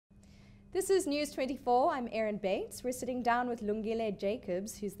This is News 24. I'm Erin Bates. We're sitting down with Lungile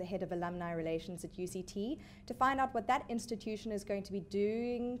Jacobs, who's the head of alumni relations at UCT, to find out what that institution is going to be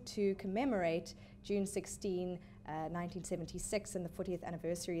doing to commemorate June 16, 1976 and the 40th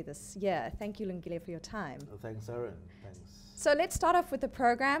anniversary this year. Thank you, Lungile, for your time. Oh, thanks, Erin. Thanks. So let's start off with the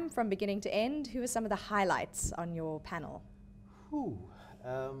program from beginning to end. Who are some of the highlights on your panel?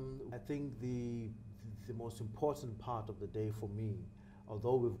 I think the most important part of the day for me,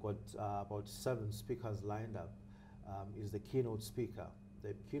 although we've got about 7 speakers lined up, is the keynote speaker.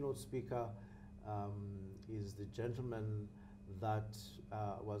 The keynote speaker is the gentleman that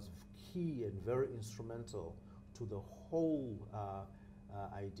was key and very instrumental to the whole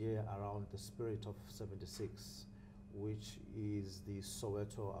idea around the spirit of 76, which is the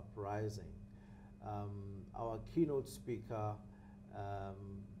Soweto uprising. Our keynote speaker,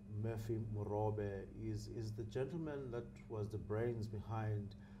 Morobe, is the gentleman that was the brains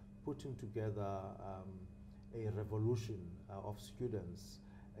behind putting together a revolution of students,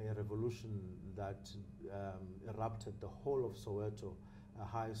 a revolution that erupted the whole of Soweto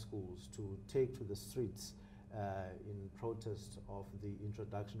high schools to take to the streets in protest of the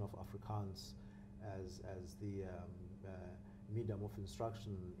introduction of Afrikaans as the medium of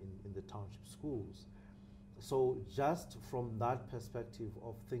instruction in the township schools. So just from that perspective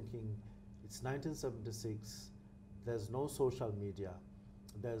of thinking, it's 1976, there's no social media,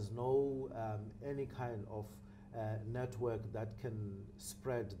 there's no any kind of network that can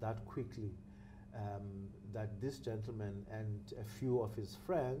spread that quickly, that this gentleman and a few of his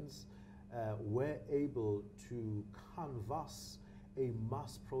friends were able to canvass a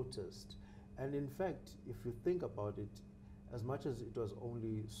mass protest. And in fact, if you think about it, as much as it was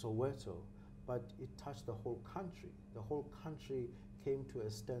only Soweto, but it touched the whole country. The whole country came to a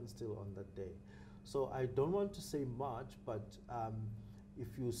standstill on that day. So I don't want to say much, but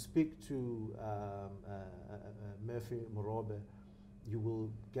if you speak to Morobe, you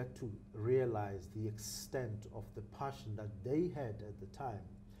will get to realize the extent of the passion that they had at the time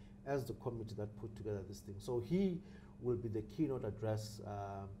as the committee that put together this thing. So he will be the keynote address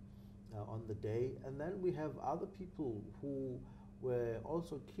on the day. And then we have other people who were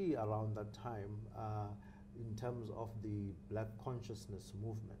also key around that time in terms of the Black consciousness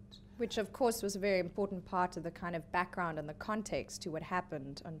movement. Which of course was a very important part of the kind of background and the context to what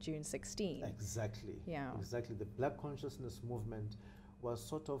happened on June 16. Exactly. Yeah. Exactly. The Black consciousness movement was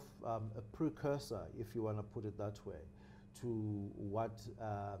sort of a precursor, if you want to put it that way, to what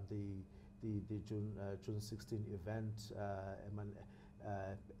the June 16 event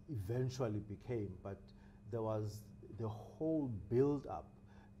eventually became. But there was the whole build-up,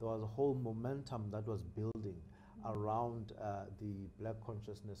 there was a whole momentum that was building around the Black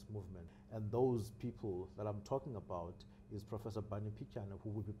consciousness movement. And those people that I'm talking about is Professor Barney, who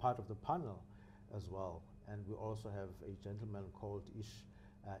will be part of the panel as well. And we also have a gentleman called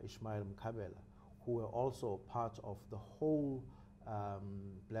Ishmael Mkabela, who were also part of the whole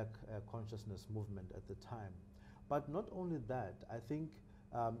Black consciousness movement at the time. But not only that, I think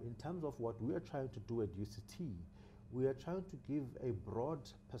in terms of what we are trying to do at UCT, we are trying to give a broad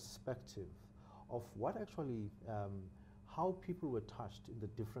perspective of what actually, how people were touched in the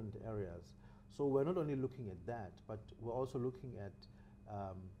different areas. So we're not only looking at that, but we're also looking at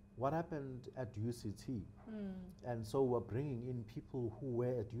what happened at UCT. And so we're bringing in people who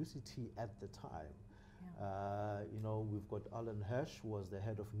were at UCT at the time. Yeah. You know, we've got Alan Hirsch, who was the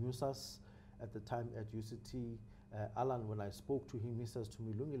head of NUSAS at the time at UCT. Alan, when I spoke to him, he says to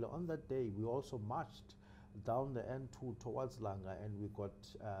me, Lungile, on that day, we also marched down the N2 towards Langa, and we got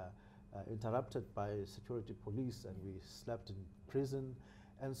interrupted by security police, and we slept in prison.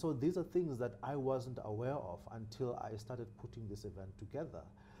 And so these are things that I wasn't aware of until I started putting this event together.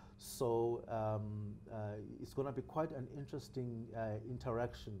 So it's going to be quite an interesting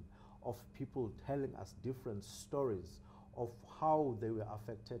interaction of people telling us different stories of how they were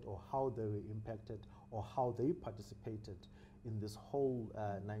affected or how they were impacted or how they participated in this whole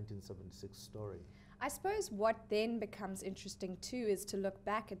 1976 story. I suppose what then becomes interesting too is to look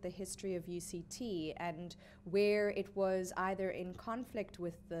back at the history of UCT and where it was either in conflict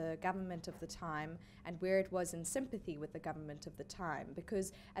with the government of the time and where it was in sympathy with the government of the time.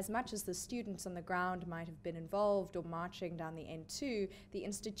 Because as much as the students on the ground might have been involved or marching down the N2, the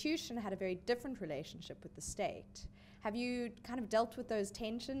institution had a very different relationship with the state. Have you kind of dealt with those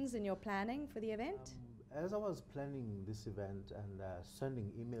tensions in your planning for the event? As I was planning this event and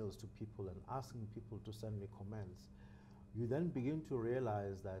sending emails to people and asking people to send me comments, you then begin to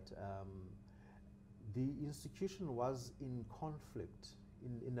realize that the institution was in conflict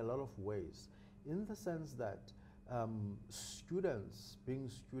in a lot of ways, in the sense that students, being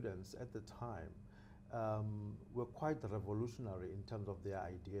students at the time, were quite revolutionary in terms of their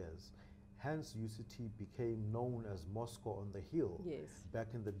ideas. Hence, UCT became known as Moscow on the Hill. Yes.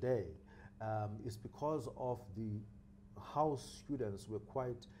 Back in the day. It's because of how students were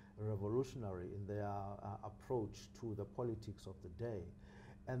quite revolutionary in their approach to the politics of the day.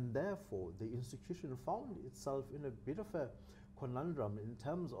 And therefore, the institution found itself in a bit of a conundrum in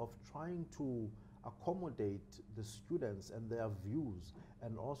terms of trying to accommodate the students and their views,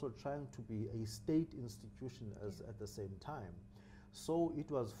 and also trying to be a state institution at the same time. So it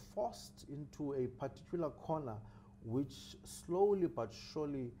was forced into a particular corner, which slowly but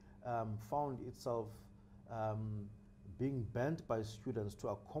surely found itself being bent by students to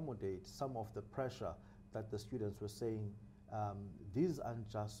accommodate some of the pressure that the students were saying these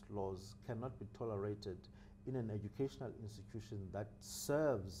unjust laws cannot be tolerated in an educational institution that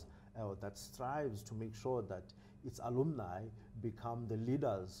serves or that strives to make sure that its alumni become the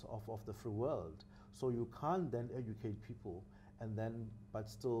leaders of the free world. So you can't then educate people and then but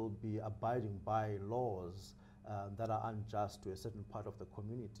still be abiding by laws that are unjust to a certain part of the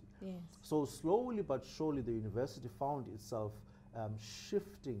community. Yes. So slowly but surely the university found itself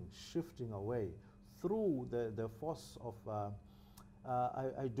shifting away through the force of,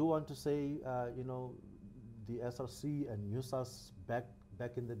 I do want to say, you know, the SRC and USAS back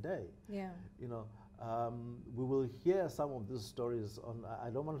in the day. Yeah. You know, we will hear some of these stories on,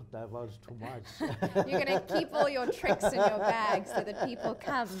 I don't want to divulge too much. You're going to keep all your tricks in your bag so that people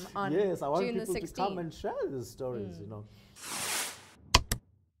come on yes, I want June the people 16th. to come and share these stories, you know.